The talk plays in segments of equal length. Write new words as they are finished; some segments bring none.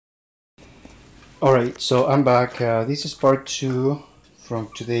Alright, so I'm back. This is part 2 from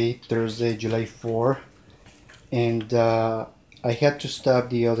today, Thursday, July 4. And I had to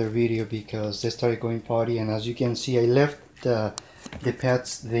stop the other video because they started going potty. And as you can see, I left the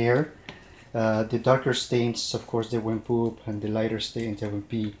pets there. The darker stains, of course, they went poop, and the lighter stains, they went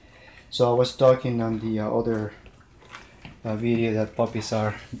pee. So I was talking on the other video that puppies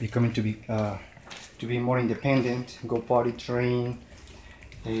are becoming to be more independent, go potty train.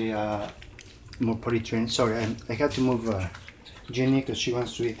 They more potty train. Sorry, I had to move Jenny because she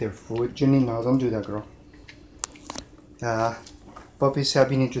wants to eat their food. Jenny, no, don't do that, girl. Puppies have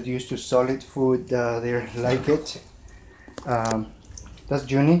been introduced to solid food. They like it. That's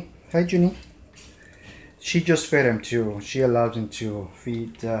Junie. Hi, Junie. She just fed him too. She allows him to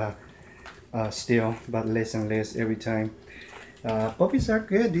feed still, but less and less every time. Puppies are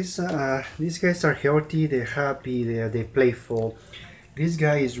good. These guys are healthy. They're happy. They're playful. This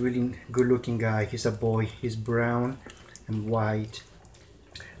guy is really good-looking guy. He's a boy. He's brown and white.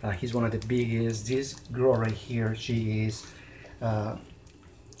 He's one of the biggest. This girl right here, she is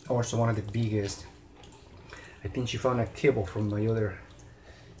also one of the biggest. I think she found a kibble from my other,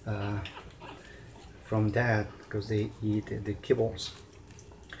 from Dad, because they eat the kibbles.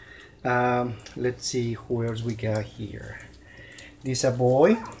 Let's see who else we got here. This is a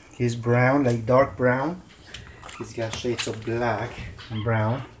boy. He's brown, like dark brown. He's got shades of black and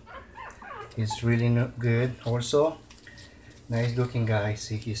brown. He's really good. Also, nice looking guy.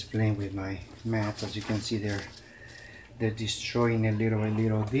 See, he's playing with my mat. As you can see, they're destroying a little by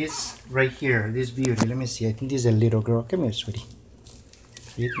little. This right here, this beauty. Let me see. I think this is a little girl. Come here, sweetie.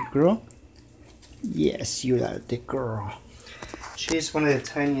 Little girl. Yes, you are the girl. She's one of the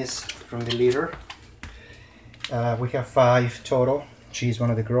tiniest from the litter. We have 5 total. She's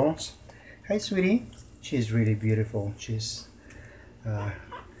one of the girls. Hi, sweetie. She's really beautiful. She's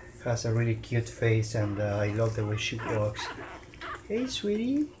has a really cute face, and I love the way she walks. Hey,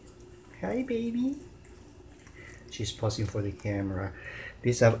 sweetie. Hi, baby. She's posing for the camera.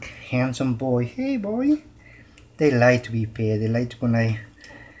 This is a handsome boy. Hey, boy. They like to be pet. They like to when I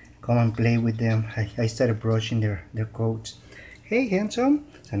come and play with them. I started brushing their coats. Hey, handsome.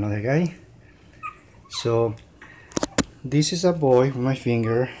 It's another guy. So this is a boy with my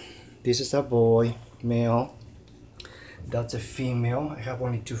finger. This is a boy, male. That's a female. I have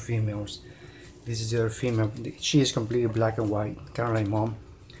only 2 females. This is the other female. She is completely black and white, kind of like mom.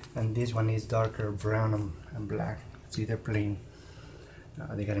 And this one is darker brown and black. See, they're playing.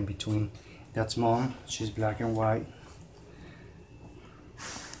 They got in between. That's mom. She's black and white.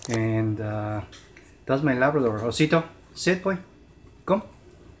 And that's my Labrador. Osito, sit, boy. Come.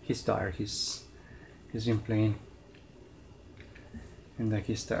 He's tired. He's been playing. And like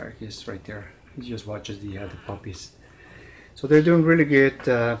he's tired. He's right there. He just watches the puppies. So they're doing really good.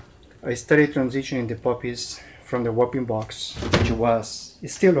 I started transitioning the puppies from the whopping box, which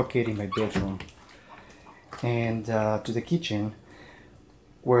it's still located in my bedroom, and to the kitchen,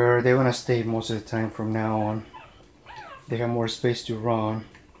 where they're gonna stay most of the time from now on. They have more space to run.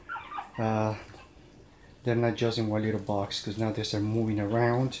 They're not just in one little box, because now they start moving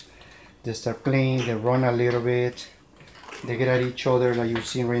around. They start playing. They run a little bit. They get at each other like you're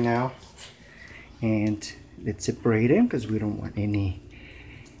seeing right now. And let's separate them because we don't want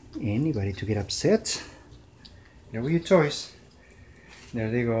anybody to get upset. There were your toys.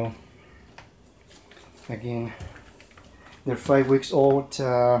 There they go. Again, they're 5 weeks old.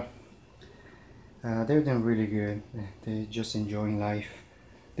 They're doing really good. They're just enjoying life.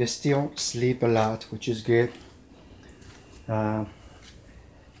 They still sleep a lot, which is good. Bottom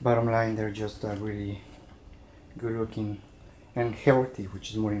line, they're just really good looking and healthy,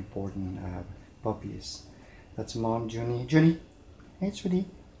 which is more important. Puppies. That's mom, Junie. Junie, hey, sweetie.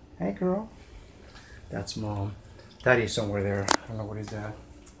 Hey, girl. That's mom. Daddy's somewhere there. I don't know what is that.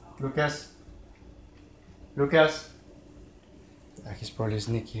 Lucas. Lucas. He's probably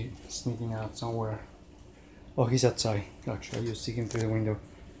sneaking out somewhere. Oh, he's outside. Actually, I just see him through the window.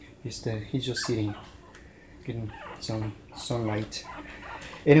 He's just sitting, getting some sunlight.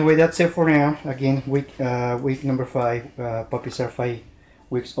 Anyway, that's it for now. Again, week number 5. Puppies are 5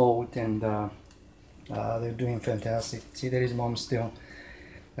 weeks old, and they're doing fantastic. See, there is mom still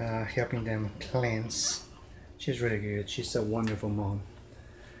helping them cleanse. She's really good. She's a wonderful mom.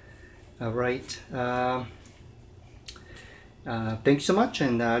 All right. Thank you so much,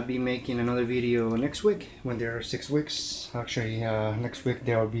 and I'll be making another video next week when they're 6 weeks. Actually, next week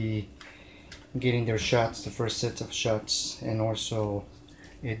they'll be getting their shots, the first set of shots, and also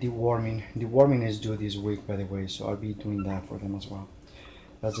deworming. Deworming is due this week, by the way, so I'll be doing that for them as well.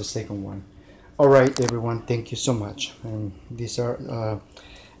 That's the second one. All right, everyone, thank you so much. And these are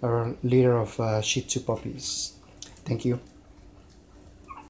our litter of Shih Tzu puppies. Thank you.